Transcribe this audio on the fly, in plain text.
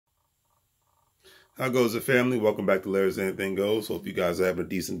How goes it, family? Welcome back to Larry's Anything Goes. Hope you guys are having a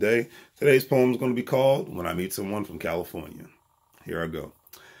decent day. Today's poem is going to be called When I Meet Someone from California. Here I go.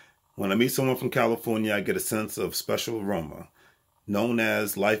 When I meet someone from California, I get a sense of special aroma. Known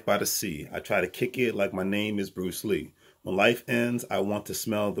as life by the sea, I try to kick it like my name is Bruce Lee. When life ends, I want to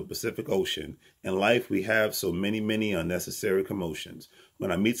smell the Pacific Ocean. In life, we have so many unnecessary commotions.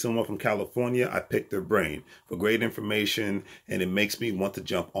 When I meet someone from California, I pick their brain for great information, and it makes me want to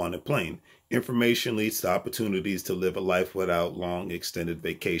jump on a plane. Information leads to opportunities to live a life without long extended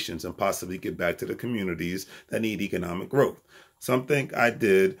vacations and possibly get back to the communities that need economic growth. Some think I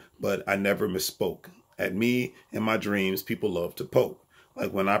did, but I never misspoke. At me and my dreams, people love to poke.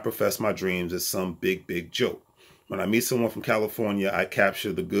 Like when I profess my dreams, it's some big joke. When I meet someone from California, I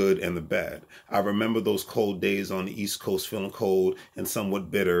capture the good and the bad. I remember those cold days on the East Coast feeling cold and somewhat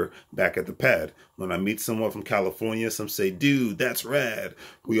bitter back at the pad. When I meet someone from California, some say, dude, that's rad.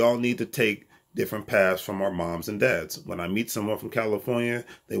 We all need to take different paths from our moms and dads. When I meet someone from California,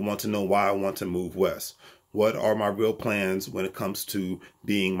 they want to know why I want to move west. What are my real plans when it comes to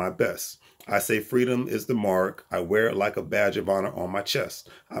being my best? I say freedom is the mark. I wear it like a badge of honor on my chest.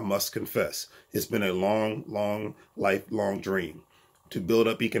 I must confess, it's been a lifelong dream to build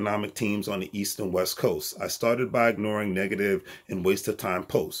up economic teams on the East and West Coast. I started by ignoring negative and waste of time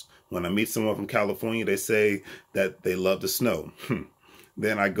posts. When I meet someone from California, they say that they love the snow.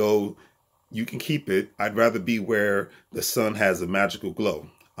 Then I go, you can keep it. I'd rather be where the sun has a magical glow.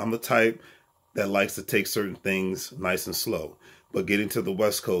 I'm the type that likes to take certain things nice and slow. But getting to the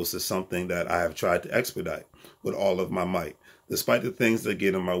West Coast is something that I have tried to expedite with all of my might, despite the things that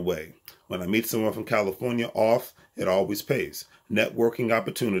get in my way. When I meet someone from California it always pays. Networking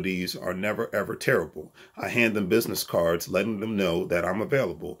opportunities are never ever terrible. I hand them business cards, letting them know that I'm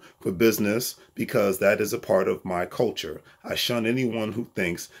available for business because that is a part of my culture. I shun anyone who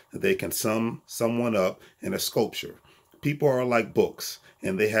thinks that they can sum someone up in a sculpture. People are like books,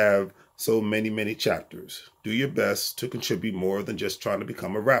 and they have so many chapters. Do your best to contribute more than just trying to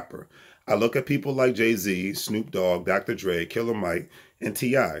become a rapper. I look at people like Jay-Z, Snoop Dogg, Dr. Dre, Killer Mike, and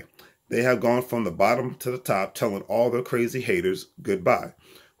T.I. They have gone from the bottom to the top, telling all their crazy haters goodbye.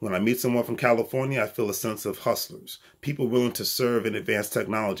 When I meet someone from California, I feel a sense of hustlers, people willing to serve and advance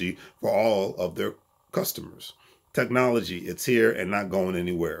technology for all of their customers. Technology, it's here and not going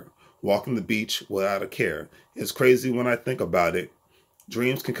anywhere. Walking the beach without a care. It's crazy when I think about it.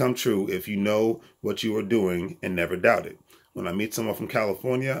 Dreams can come true if you know what you are doing and never doubt it. When I meet someone from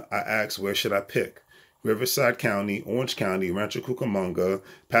California, I ask, where should I pick? Riverside County, Orange County, Rancho Cucamonga,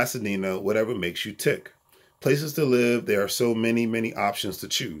 Pasadena, whatever makes you tick. Places to live, there are so many options to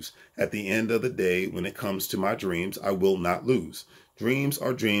choose. At the end of the day, when it comes to my dreams, I will not lose. Dreams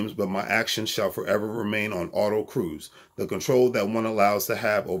are dreams, but my actions shall forever remain on auto cruise. The control that one allows to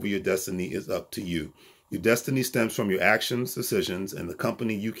have over your destiny is up to you. Your destiny stems from your actions, decisions, and the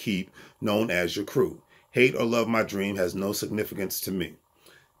company you keep, known as your crew. Hate or love my dream has no significance to me,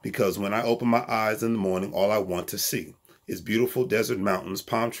 because when I open my eyes in the morning, all I want to see is beautiful desert mountains,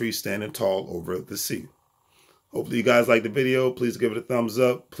 palm trees standing tall over the sea. Hopefully you guys like the video. Please give it a thumbs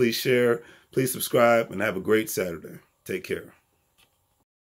up. Please share. Please subscribe, and have a great Saturday. Take care.